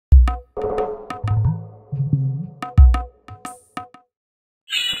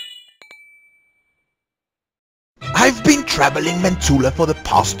traveling Mentula for the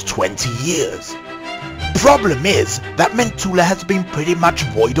past 20 years. Problem is that Mentula has been pretty much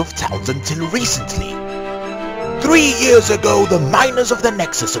void of towns until recently. 3 years ago, the miners of the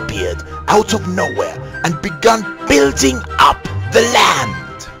Nexus appeared out of nowhere and began building up the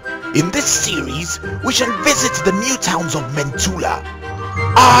land. In this series, we shall visit the new towns of Mentula.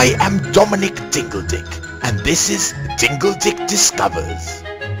 I am Dominic Dingledick, and this is Dingledick Discovers.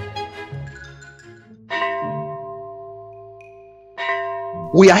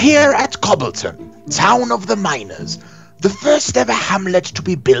 We are here at Huevolton, town of the miners, the first ever hamlet to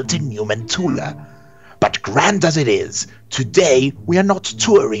be built in New Mentula. But grand as it is, today we are not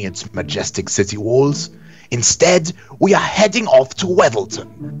touring its majestic city walls. Instead, we are heading off to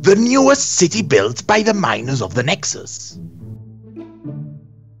Huevolton, the newest city built by the miners of the Nexus.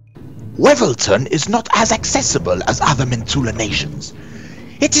 Huevolton is not as accessible as other Mentula nations.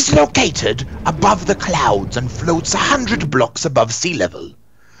 It is located above the clouds and floats 100 blocks above sea level.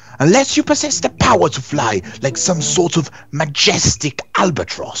 Unless you possess the power to fly like some sort of majestic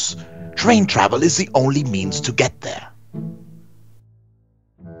albatross, train travel is the only means to get there.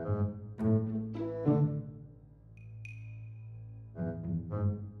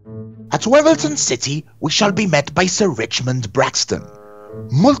 At Huevolton City, we shall be met by Sir Richmond Braxton,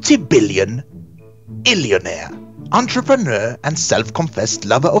 multi-billion, illionaire, entrepreneur and self-confessed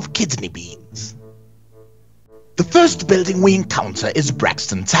lover of kidney beans. The first building we encounter is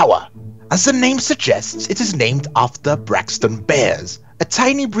Braxton Tower. As the name suggests, it is named after Braxton bears, a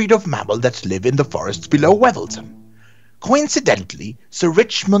tiny breed of mammal that live in the forests below Huevolton. Coincidentally, Sir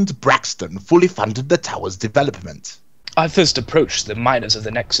Richmond Braxton fully funded the tower's development. I first approached the miners of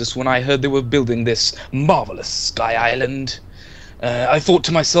the Nexus when I heard they were building this marvelous sky island. I thought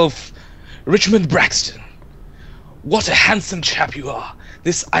to myself, Richmond Braxton, what a handsome chap you are.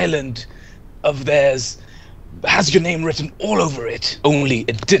 This island of theirs has your name written all over it, only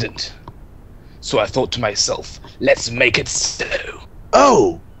it didn't. So I thought to myself, let's make it so.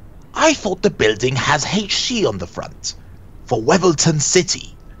 Oh, I thought the building has HC on the front, for Huevolton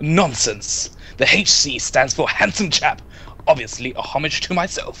City. Nonsense. The HC stands for handsome chap, obviously a homage to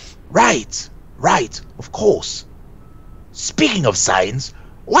myself. Right, of course. Speaking of signs,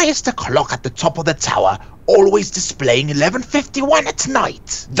 why is the clock at the top of the tower always displaying 11:51 at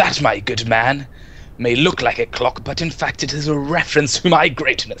night? That, my good man, may look like a clock, but in fact it is a reference to my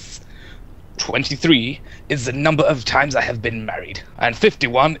greatness. 23 is the number of times I have been married, and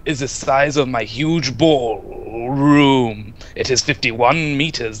 51 is the size of my huge ballroom. It is 51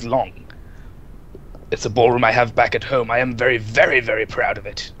 meters long. It's a ballroom I have back at home. I am very, very, very proud of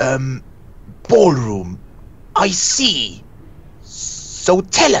it. Ballroom. I see. So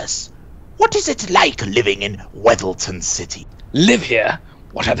tell us, what is it like living in Huevolton City? Live here?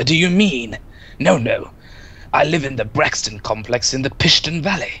 Whatever do you mean? No. I live in the Braxton complex in the Pishton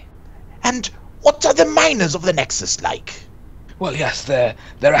Valley. And what are the miners of the Nexus like? Well, yes, they're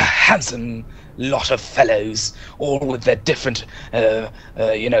a handsome lot of fellows, all with their different,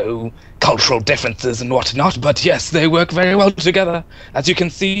 cultural differences and whatnot, but yes, they work very well together, as you can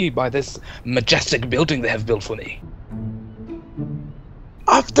see by this majestic building they have built for me.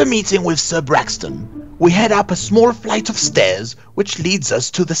 After meeting with Sir Braxton, we head up a small flight of stairs which leads us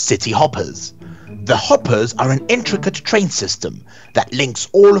to the City Hoppers. The Hoppers are an intricate train system that links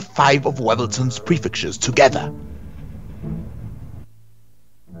all 5 of Huevolton's prefectures together.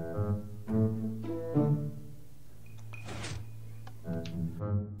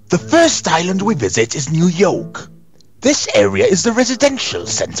 The first island we visit is New York. This area is the residential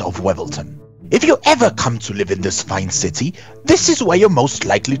center of Huevolton. If you ever come to live in this fine city, this is where you're most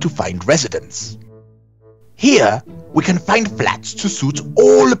likely to find residence. Here, we can find flats to suit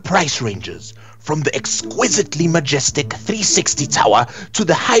all price ranges, from the exquisitely majestic 360 tower to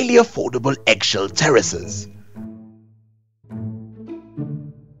the highly affordable eggshell terraces.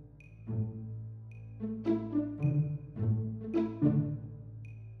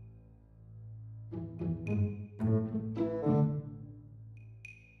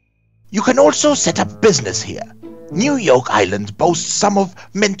 You can also set up business here. New York Island boasts some of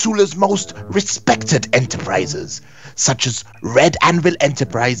Mentula's most respected enterprises, such as Red Anvil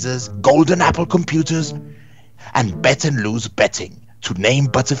Enterprises, Golden Apple Computers, and Bet and Lose Betting, to name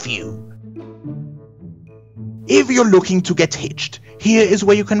but a few. If you're looking to get hitched, here is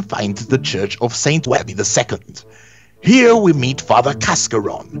where you can find the Church of St. Webby II. Here we meet Father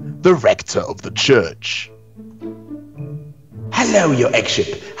Cascaron, the rector of the church. Hello, your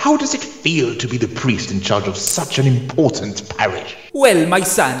eggship. How does it feel to be the priest in charge of such an important parish? Well, my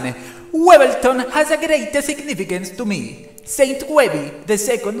son, Huevolton has a great significance to me. Saint Webby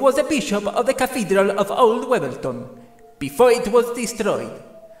II was the bishop of the Cathedral of Old Huevolton. before it was destroyed.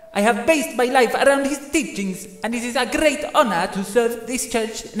 I have based my life around his teachings, and it is a great honor to serve this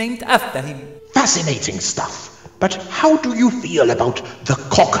church named after him. Fascinating stuff. But how do you feel about the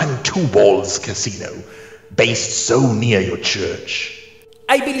Cock and Two Balls Casino, based so near your church?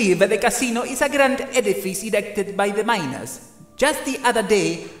 I believe the casino is a grand edifice erected by the miners. Just the other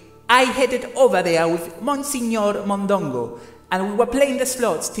day, I headed over there with Monsignor Mondongo, and we were playing the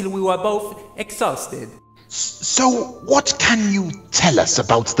slots till we were both exhausted. So, what can you tell us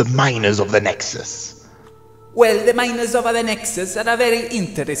about the miners of the Nexus? Well, the miners of the Nexus are a very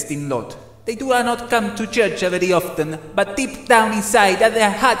interesting lot. They do not come to church very often, but deep down inside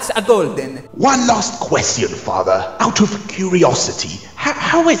their hearts are golden. One last question, Father. Out of curiosity,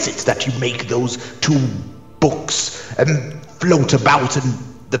 how is it that you make those two books float about and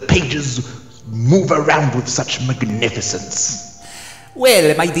the pages move around with such magnificence?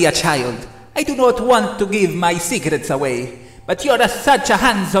 Well, my dear child, I do not want to give my secrets away, but you are such a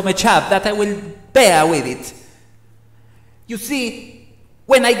handsome chap that I will bear with it. You see,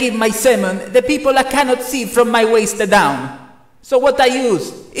 when I give my sermon, the people cannot see from my waist down. So what I use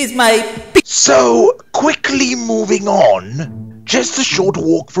is my... So, quickly moving on, just a short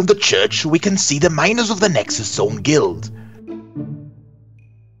walk from the church we can see the miners of the Nexus own guild.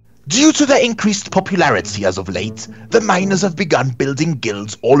 Due to their increased popularity as of late, the miners have begun building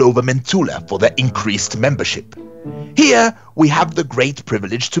guilds all over Mentula for their increased membership. Here, we have the great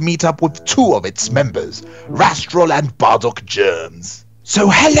privilege to meet up with two of its members, Rastrol and Bardock Germs. So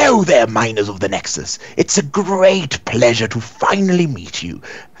hello there, miners of the Nexus. It's a great pleasure to finally meet you.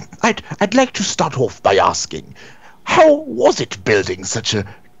 I'd like to start off by asking, how was it building such a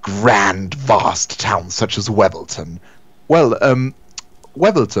grand, vast town such as Huevolton? Well,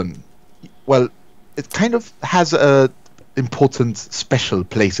 Huevolton, well, it kind of has a important, special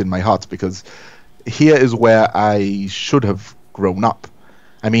place in my heart because here is where I should have grown up.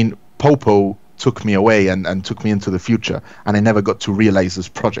 I mean, Popo took me away and took me into the future, and I never got to realize this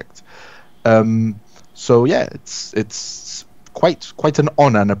project. So yeah, it's quite an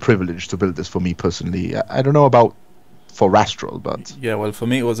honor and a privilege to build this for me personally. I don't know about for Rastral, but yeah, well, for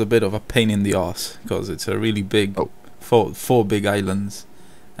me it was a bit of a pain in the arse because it's a really big, four big islands,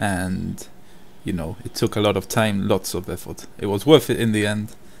 and you know it took a lot of time, lots of effort. It was worth it in the end,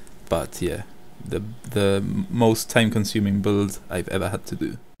 but yeah, the most time-consuming build I've ever had to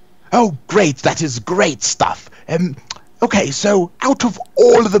do. Oh, great, that is great stuff. Okay, so out of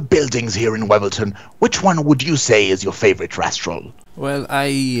all the buildings here in Huevolton, which one would you say is your favorite, Rastral? Well,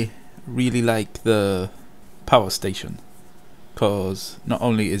 I really like the power station, because not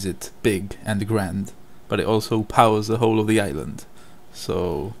only is it big and grand, but it also powers the whole of the island.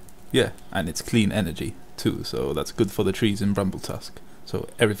 So, yeah, and it's clean energy too, so that's good for the trees in Brambletask. So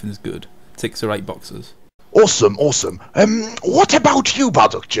everything's good. Ticks the right boxes. Awesome, awesome. What about you,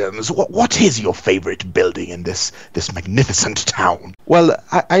 Bardock Germs? What is your favorite building in this magnificent town? well,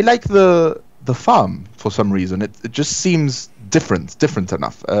 I like the farm for some reason. It just seems different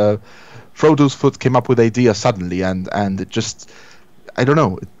enough. Frodo's Foot came up with the idea suddenly, and it just, I don't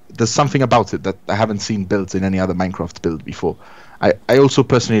know, there's something about it that I haven't seen built in any other Minecraft build before. I also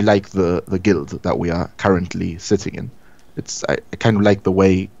personally like the guild that we are currently sitting in. I kind of like the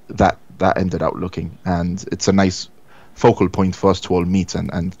way that ended out looking, and it's a nice focal point for us to all meet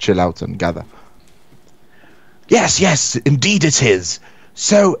and chill out and gather. Yes, indeed it is.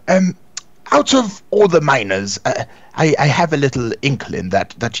 So, out of all the miners, I have a little inkling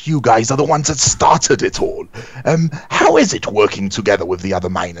that you guys are the ones that started it all. How is it working together with the other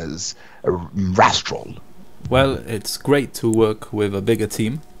miners, Rastral? Well, it's great to work with a bigger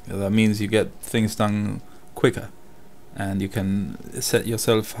team. That means you get things done quicker, and you can set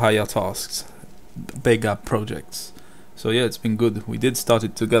yourself higher tasks, bigger projects. So yeah, it's been good. We did start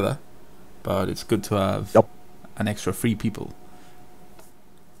it together, but it's good to have an extra 3 people.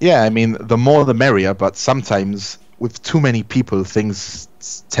 Yeah, I mean, the more the merrier, but sometimes with too many people, things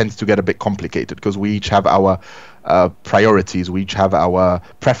tend to get a bit complicated because we each have our priorities, we each have our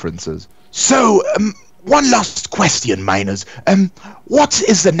preferences. So, one last question, miners. What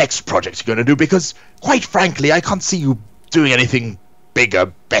is the next project you're going to do? Because, quite frankly, I can't see you doing anything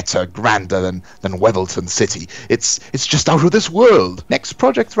bigger, better, grander than Huevolton City. It's just out of this world. Next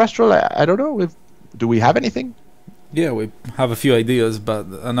project, Rastral, I don't know. Do we have anything? Yeah, we have a few ideas, but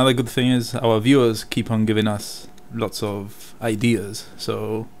another good thing is our viewers keep on giving us lots of ideas.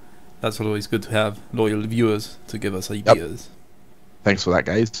 So that's always good to have loyal viewers to give us ideas. Thanks for that,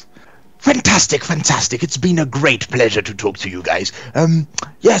 guys. Fantastic. It's been a great pleasure to talk to you guys.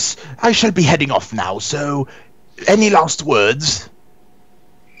 Yes, I shall be heading off now, so any last words?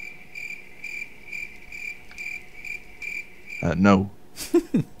 No.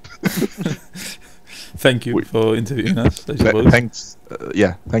 Thank you for interviewing us, I suppose. Thanks.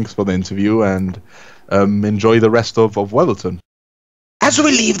 Thanks for the interview, and enjoy the rest of Huevolton. As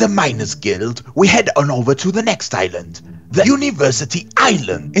we leave the Miners Guild, we head on over to the next island, the University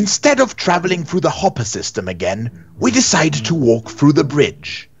Island. Instead of traveling through the hopper system again, we decide to walk through the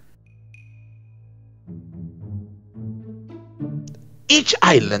bridge. Each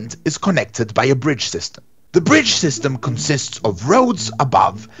island is connected by a bridge system. The bridge system consists of roads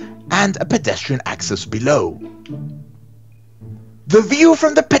above and a pedestrian access below. The view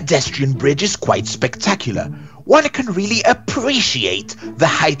from the pedestrian bridge is quite spectacular. One can really appreciate the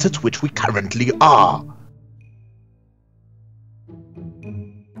height at which we currently are.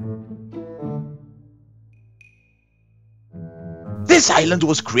 This island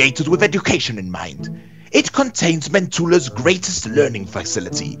was created with education in mind. It contains Mentula's greatest learning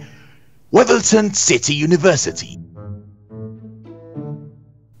facility, Huevolton City University.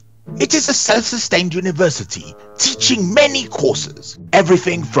 It is a self-sustained university, teaching many courses,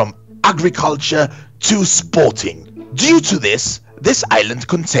 everything from agriculture to sporting. Due to this island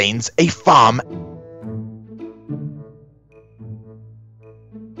contains a farm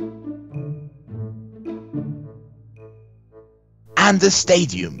and a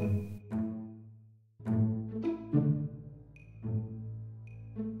stadium.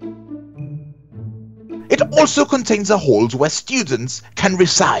 It also contains a hall where students can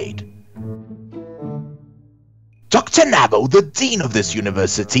reside. Dr. Navo, the dean of this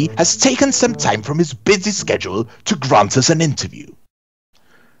university, has taken some time from his busy schedule to grant us an interview.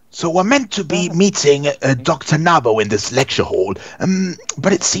 So we're meant to be meeting Dr. Navo in this lecture hall,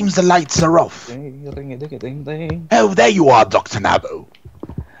 but it seems the lights are off. Oh, there you are, Dr. Navo.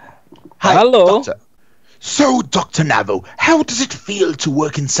 Hi, Hello. Doctor. So, Dr. Navo, how does it feel to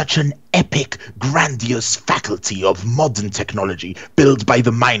work in such an epic, grandiose faculty of modern technology built by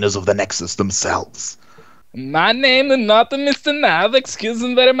the miners of the Nexus themselves? My name is not Mr. Nav, excuse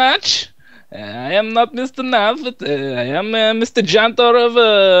me very much. I am not Mr. Nav, but I am Mr. Jantor of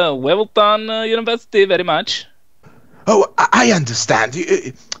Huevolton University very much. Oh, I understand.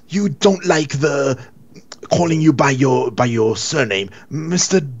 You don't like the calling you by your surname,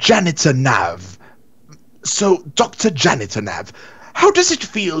 Mr. Janitor Nav. So, Dr. Janitor Nav, how does it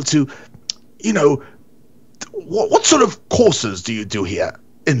feel to, what sort of courses do you do here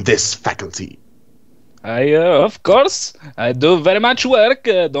in this faculty? Of course, I do very much work.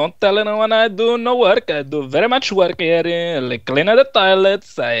 Don't tell anyone I do no work. I do very much work here, like cleaning the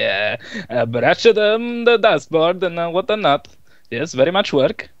toilets. I brush the dashboard and whatnot. Yes, very much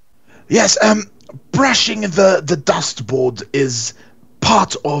work. Yes, brushing the dustboard is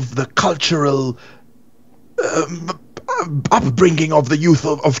part of the cultural upbringing of the youth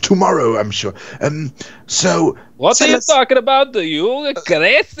of tomorrow, I'm sure. So what are you talking about? You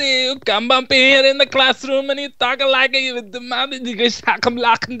crazy? You come up here in the classroom and you talk like you with the mom.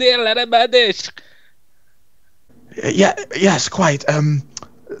 Yes, quite.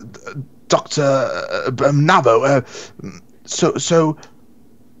 Dr. Navo. So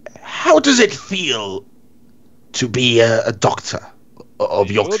how does it feel to be a doctor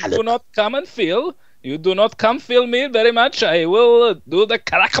of your caliber? You do not come and feel. You do not come feel me very much. I will do the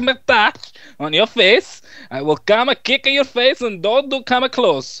touch on your face. I will come and kick in your face and don't do come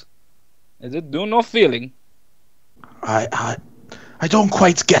close. I do no feeling. I don't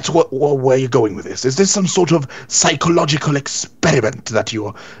quite get where you're going with this. Is this some sort of psychological experiment that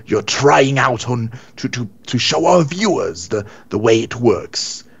you're trying out on to show our viewers the way it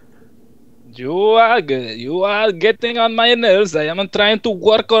works? You are getting on my nerves. I am trying to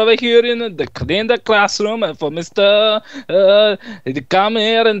work over here in the clean the classroom for Mr. To come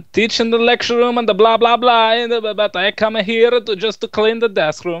here and teach in the lecture room and the blah blah blah. But I come here to clean the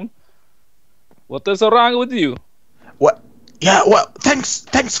desk room. What is wrong with you? What? Yeah, well,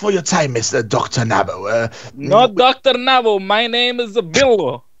 thanks for your time, Mr. Dr. Navo. Not Dr. Navo. My name is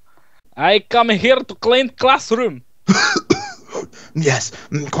Billo. I come here to clean classroom. Yes,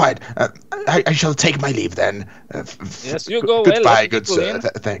 quite. I shall take my leave then. Yes, you go. Goodbye, good sir.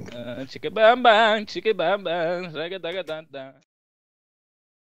 Thank.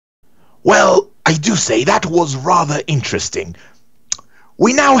 Well, I do say that was rather interesting.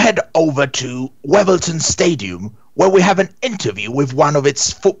 We now head over to Huevolton Stadium, where we have an interview with one of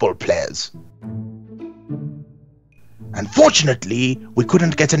its football players. Unfortunately, we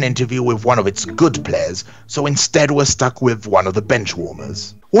couldn't get an interview with one of its good players, so instead we're stuck with one of the bench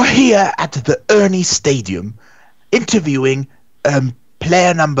warmers. We're here at the Ernie Stadium, interviewing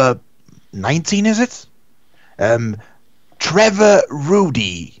player number 19, is it? Trevor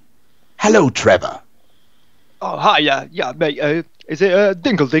Rudy. Hello, Trevor. Oh, hi, yeah, mate. Is it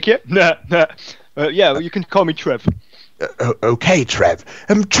Dingledick? Yeah, nah. Yeah, well, you can call me Trev. Okay, Trev.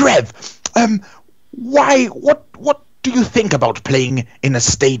 Trev, why? What do you think about playing in a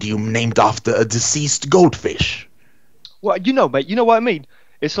stadium named after a deceased goldfish? Well, mate. You know what I mean?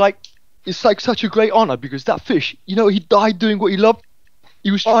 It's like such a great honor because that fish, he died doing what he loved.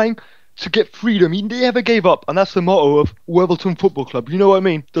 He was trying to get freedom. He never gave up, and that's the motto of Huevolton Football Club. You know what I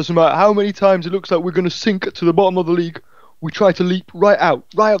mean? Doesn't matter how many times it looks like we're going to sink to the bottom of the league, we try to leap right out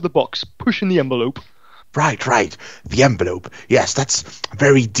the box, pushing the envelope. Right. The envelope. Yes, that's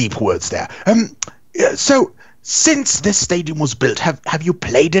very deep words there. So, since this stadium was built, have you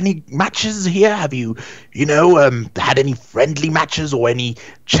played any matches here? Have you, had any friendly matches or any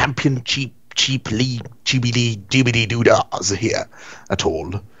championship cheaply doobity doodahs here at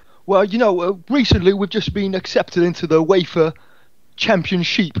all? Well, recently we've just been accepted into the UEFA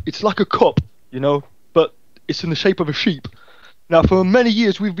Championship. It's like a cup, but it's in the shape of a sheep. Now, for many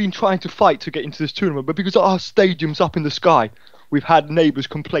years we've been trying to fight to get into this tournament, but because our stadium's up in the sky, we've had neighbours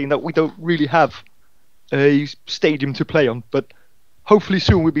complain that we don't really have a stadium to play on. But hopefully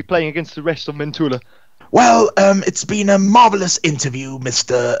soon we'll be playing against the rest of Mentula. Well, it's been a marvelous interview,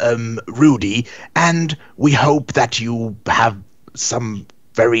 Mr. Rudy, and we hope that you have some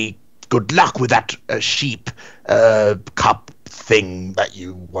very good luck with that sheep cup thing that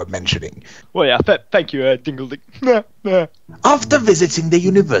you were mentioning. Well, yeah, thank you, Dingledick. After visiting the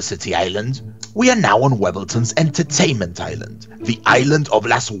University Island, we are now on Huevolton's Entertainment Island, the island of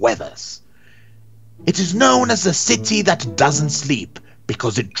Las Weathers. It is known as the city that doesn't sleep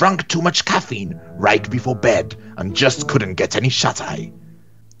because it drank too much caffeine right before bed and just couldn't get any shut-eye.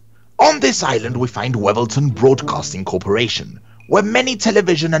 On this island we find Huevolton Broadcasting Corporation, where many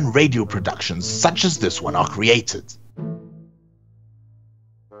television and radio productions such as this one are created.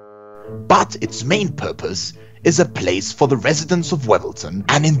 But its main purpose is a place for the residents of Huevolton,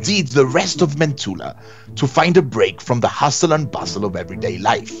 and indeed the rest of Mentula, to find a break from the hustle and bustle of everyday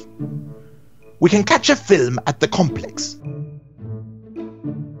life. We can catch a film at the complex.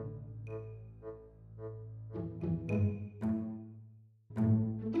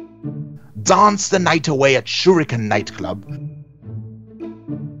 Dance the night away at Shuriken nightclub.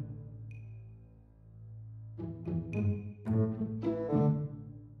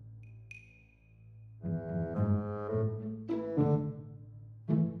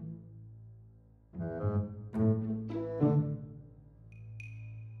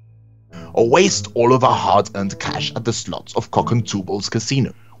 Or waste all of our hard-earned cash at the slots of Cock and Two Balls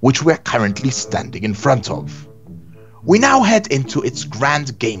Casino, which we're currently standing in front of. We now head into its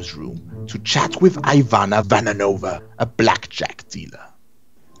grand games room to chat with Ivana Vananova, a blackjack dealer.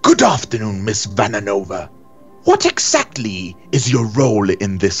 Good afternoon, Miss Vananova. What exactly is your role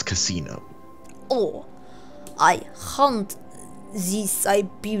in this casino? Oh, I hunt the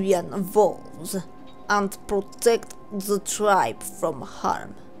Siberian wolves and protect the tribe from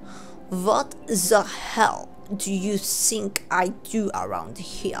harm. What the hell do you think I do around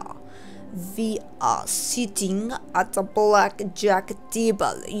here? We are sitting at a blackjack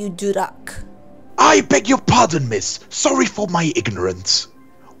table, you durak. I beg your pardon, miss. Sorry for my ignorance.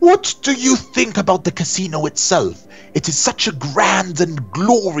 What do you think about the casino itself? It is such a grand and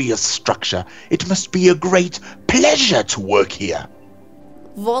glorious structure. It must be a great pleasure to work here.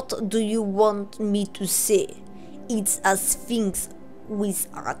 What do you want me to say? It's a sphinx with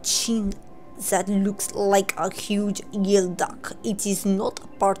a chin that looks like a huge eel duck. It is not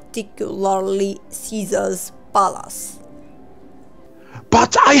particularly Caesar's palace.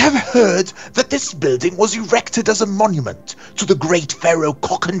 But I have heard that this building was erected as a monument to the great pharaoh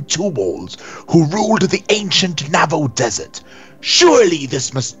Cock and Two Balls, who ruled the ancient Navo Desert. Surely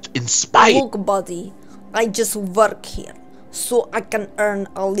this must inspire— Look, buddy, I just work here, so I can earn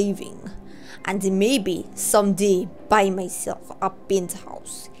a living. And maybe someday buy myself a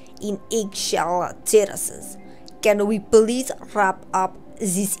penthouse in eggshell terraces. Can we please wrap up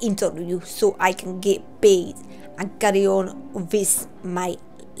this interview so I can get paid and carry on with my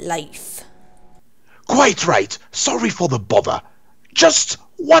life? Quite right. Sorry for the bother. Just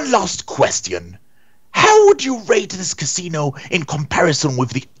one last question. How would you rate this casino in comparison with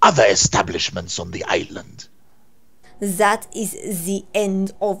the other establishments on the island? That is the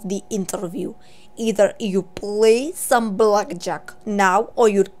end of the interview. Either you play some blackjack now or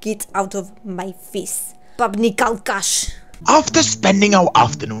you get out of my face. Babnikal Kash. After spending our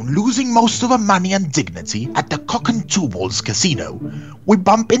afternoon losing most of our money and dignity at the Cock and Two Balls Casino, we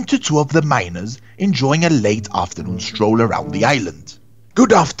bump into two of the miners enjoying a late afternoon stroll around the island.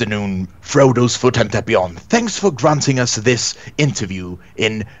 Good afternoon, Frodo's Foot and Tepion. Thanks for granting us this interview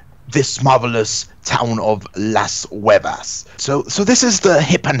in this marvelous town of Las Huevas. So this is the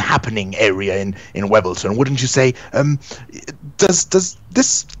hip and happening area in Huevolton, wouldn't you say? Does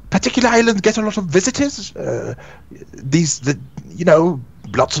this particular island get a lot of visitors?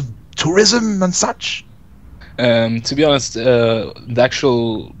 Lots of tourism and such? To be honest, the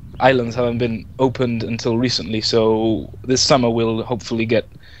actual islands haven't been opened until recently, so this summer we'll hopefully get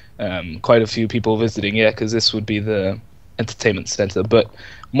quite a few people visiting, because this would be the entertainment center. But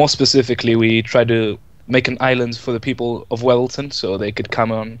more specifically, we try to make an island for the people of Huevolton, so they could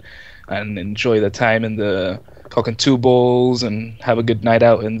come on and enjoy their time in the cock and two balls and have a good night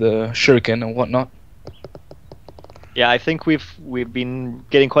out in the shuriken and whatnot. Yeah, I think we've been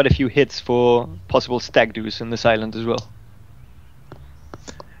getting quite a few hits for possible stag do's in this island as well.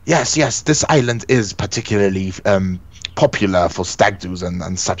 Yes, this island is particularly popular for stag do's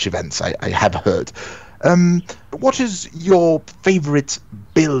and such events, I have heard. What is your favorite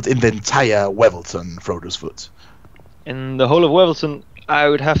build in the entire Huevolton, Frodo's Foot? In the whole of Huevolton, I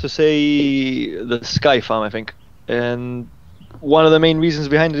would have to say the Sky Farm, I think. And one of the main reasons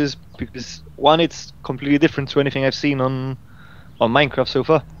behind it is because, one, it's completely different to anything I've seen on Minecraft so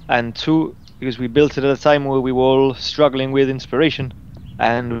far. And two, because we built it at a time where we were all struggling with inspiration.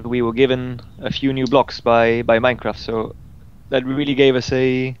 And we were given a few new blocks by Minecraft. So that really gave us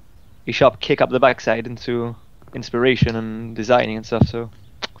a sharp kick up the backside into inspiration and designing and stuff. So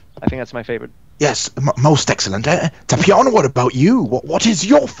I think that's my favorite. Yes, most excellent. Tapion, what about you? What is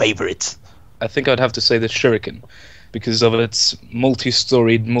your favorite? I think I'd have to say the shuriken, because of its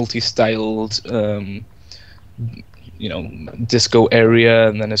multi-storied, multi-styled, disco area,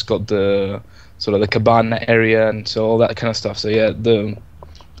 and then it's got the sort of the cabana area and so all that kind of stuff. So yeah, the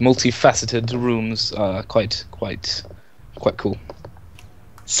multifaceted rooms are quite cool.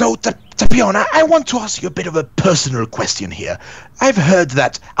 So, Tapion, I want to ask you a bit of a personal question here. I've heard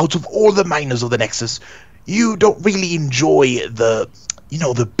that out of all the miners of the Nexus, you don't really enjoy the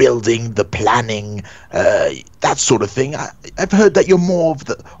building, the planning, that sort of thing. I've heard that you're more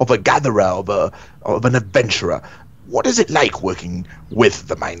of a gatherer, of an adventurer. What is it like working with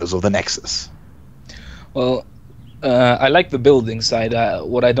the miners of the Nexus? Well, I like the building side.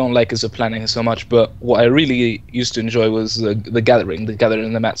 What I don't like is the planning so much, but what I really used to enjoy was the gathering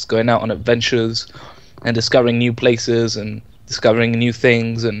the mats, going out on adventures and discovering new places and discovering new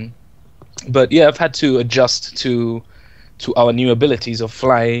things. But yeah, I've had to adjust to our new abilities of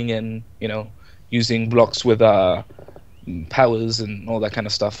flying and using blocks with our powers and all that kind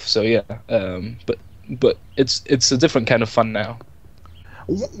of stuff. So yeah, but it's a different kind of fun now.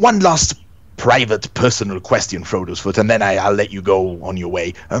 One last private, personal question, Frodo's Foot, and then I'll let you go on your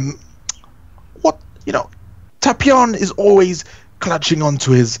way. Tapion is always clutching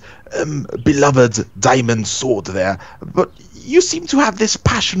onto his beloved diamond sword there, but you seem to have this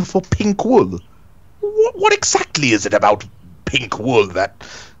passion for pink wool. What exactly is it about pink wool that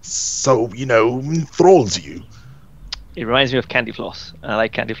so, enthralls you? It reminds me of candy floss. I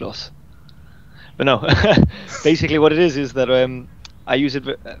like candy floss. But no, basically what it is that I use it.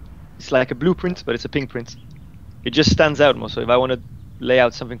 It's like a blueprint, but it's a pink print. It just stands out more. So if I want to lay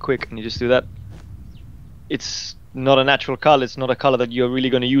out something quick and you just do that, it's not a natural color. It's not a color that you're really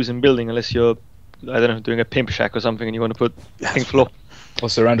going to use in building unless you're, I don't know, doing a pimp shack or something and you want to put pink floor. Or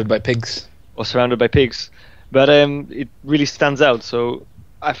surrounded by pigs. But it really stands out. So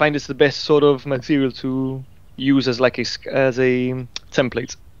I find it's the best sort of material to use as a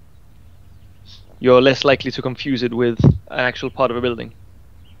template. You're less likely to confuse it with an actual part of a building.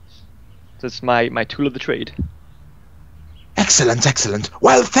 That's my tool of the trade. Excellent.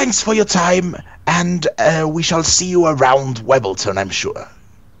 Well, thanks for your time, and we shall see you around Huevolton, I'm sure.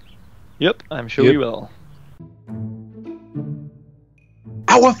 Yep, I'm sure we will.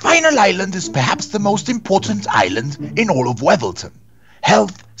 Our final island is perhaps the most important island in all of Huevolton.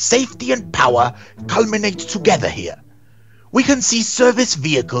 Health, safety, and power culminate together here. We can see service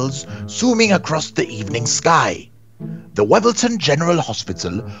vehicles zooming across the evening sky. The Huevolton General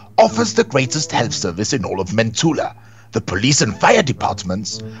Hospital offers the greatest health service in all of Mentula. The police and fire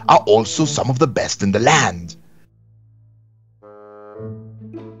departments are also some of the best in the land.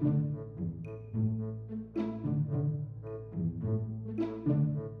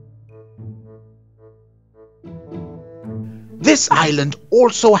 This island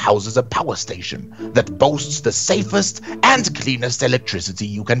also houses a power station that boasts the safest and cleanest electricity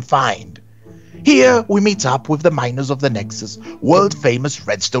you can find. Here we meet up with the miners of the Nexus, world-famous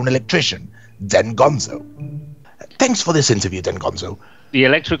redstone electrician, Den Gonzo. Thanks for this interview, Den Gonzo. The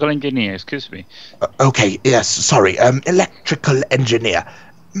electrical engineer, excuse me. Okay, yes, sorry, electrical engineer.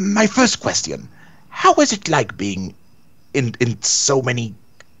 My first question, how is it like being in so many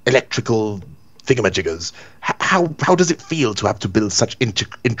electrical thingamajiggers. How does it feel to have to build such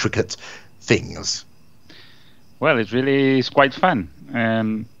intricate things? Well, it really is quite fun.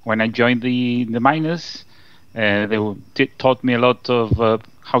 When I joined the miners, taught me a lot of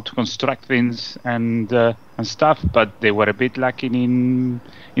how to construct things and stuff, but they were a bit lacking in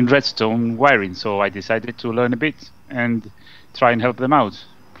redstone wiring, so I decided to learn a bit and try and help them out,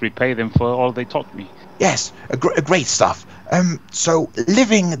 repay them for all they taught me. Yes, great stuff. So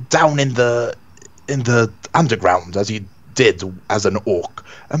living down in the underground as you did as an orc,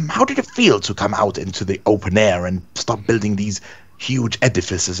 how did it feel to come out into the open air and start building these huge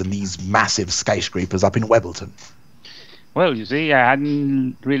edifices and these massive skyscrapers up in Huevolton? Well, you see, I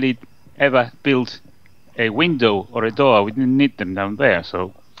hadn't really ever built a window or a door. We didn't need them down there,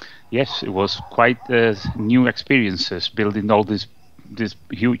 so yes, it was quite new experiences building all these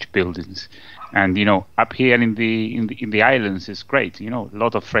huge buildings. And up here in the islands is great. A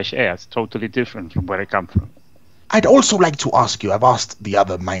lot of fresh air. It's totally different from where I come from. I'd also like to ask you, I've asked the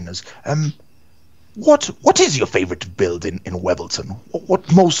other miners, what is your favorite build in Huevolton?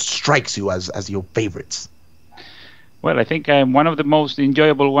 What most strikes you as your favorites? Well, I think one of the most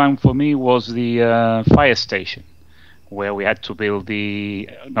enjoyable one for me was the fire station, where we had to build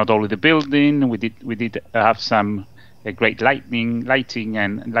not only the building, we did have some great lighting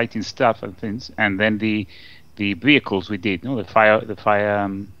and lighting stuff and things, and then the vehicles we did, the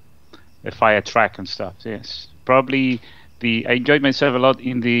fire truck and stuff. Yes, probably I enjoyed myself a lot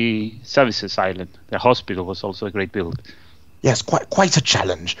in the services island. The hospital was also a great build. Yes, quite a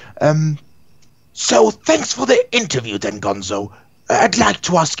challenge. So thanks for the interview, then, Gonzo. I'd like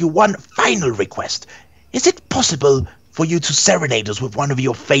to ask you one final request. Is it possible for you to serenade us with one of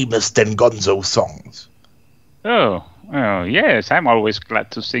your famous Dengonzo songs? Oh, yes, I'm always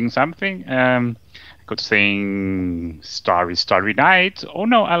glad to sing something. I could sing Starry, Starry Night. Oh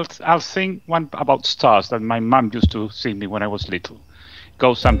no, I'll sing one about stars that my mom used to sing me when I was little. It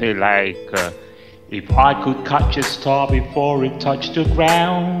goes something like, if I could catch a star before it touched the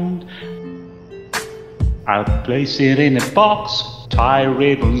ground, I'll place it in a box, tie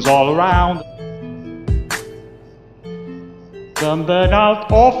ribbons all around, and then I'll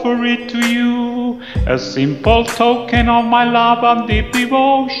offer it to you, a simple token of my love and deep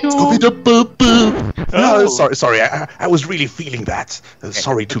devotion. Oh, sorry, I was really feeling that.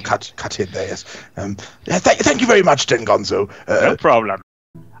 Sorry to cut in there. Yes. Thank you very much, Dengonzo. No problem.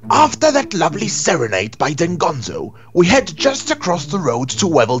 After that lovely serenade by Dengonzo, we head just across the road to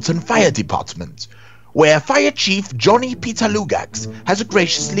Huevolton Fire Department, where Fire Chief Johnny Pitalugax has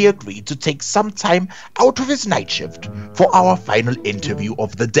graciously agreed to take some time out of his night shift for our final interview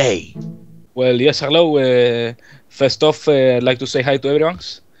of the day. Well, yes, hello. First off, I'd like to say hi to everyone.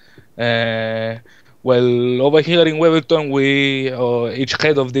 Well, over here in Huevolton, each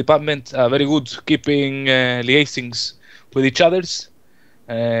head of department are very good keeping liaisings with each others.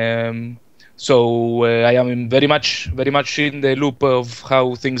 So I am very much in the loop of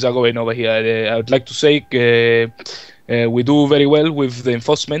how things are going over here. I would like to say we do very well with the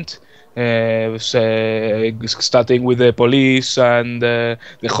enforcement, starting with the police and the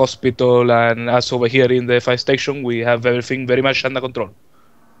hospital, and us over here in the fire station. We have everything very much under control.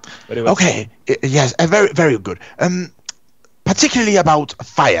 Very well. Okay, yes, very, very good. Particularly about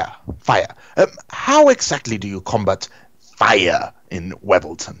fire. How exactly do you combat fire in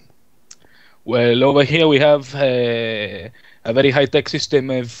Huevolton? Well, over here we have a very high-tech system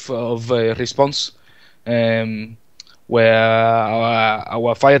of response, where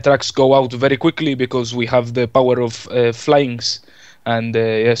our fire trucks go out very quickly because we have the power of flyings, and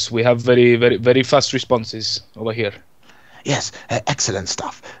yes, we have very, very, very fast responses over here. Yes, excellent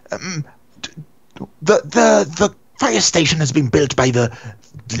stuff. The fire station has been built by the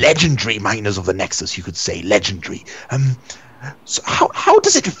legendary miners of the Nexus, you could say, legendary. So how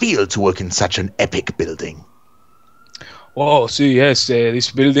does it feel to work in such an epic building? Oh, see, yes, this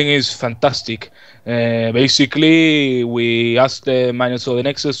building is fantastic. Basically, we asked the miners of the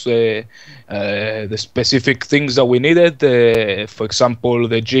Nexus the specific things that we needed. For example,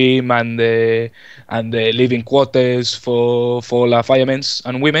 the gym and the living quarters for all our firemen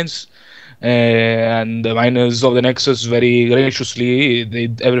and women's. And the miners of the Nexus very graciously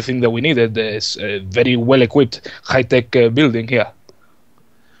did everything that we needed. It's a very well-equipped, high-tech building here.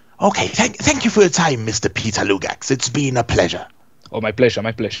 Okay, thank you for your time, Mr. Pitalugax. It's been a pleasure. Oh, my pleasure,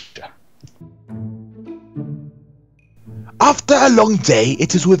 my pleasure. After a long day,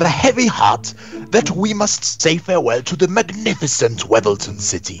 it is with a heavy heart that we must say farewell to the magnificent Huevolton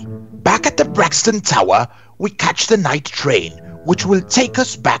city. Back at the Braxton Tower, we catch the night train, which will take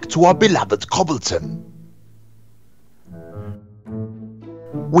us back to our beloved Cobbleton.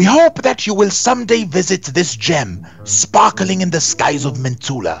 We hope that you will someday visit this gem, sparkling in the skies of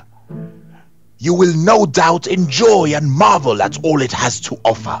Mentula. You will no doubt enjoy and marvel at all it has to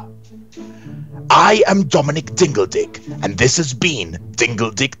offer. I am Dominic Dingledick, and this has been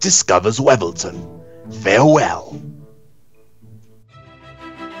Dingledick Discovers Huevolton. Farewell.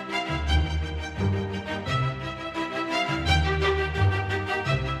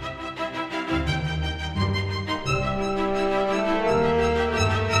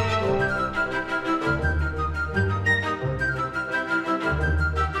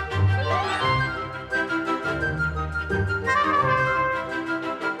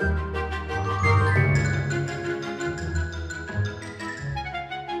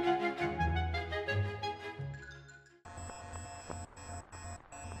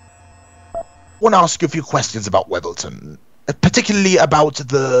 I want to ask you a few questions about Huevolton, particularly about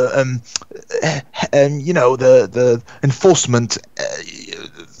the enforcement.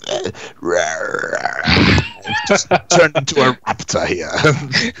 Just turned into a raptor here.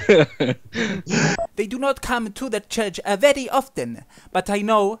 They do not come to the church very often, but I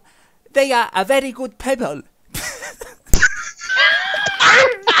know they are a very good people,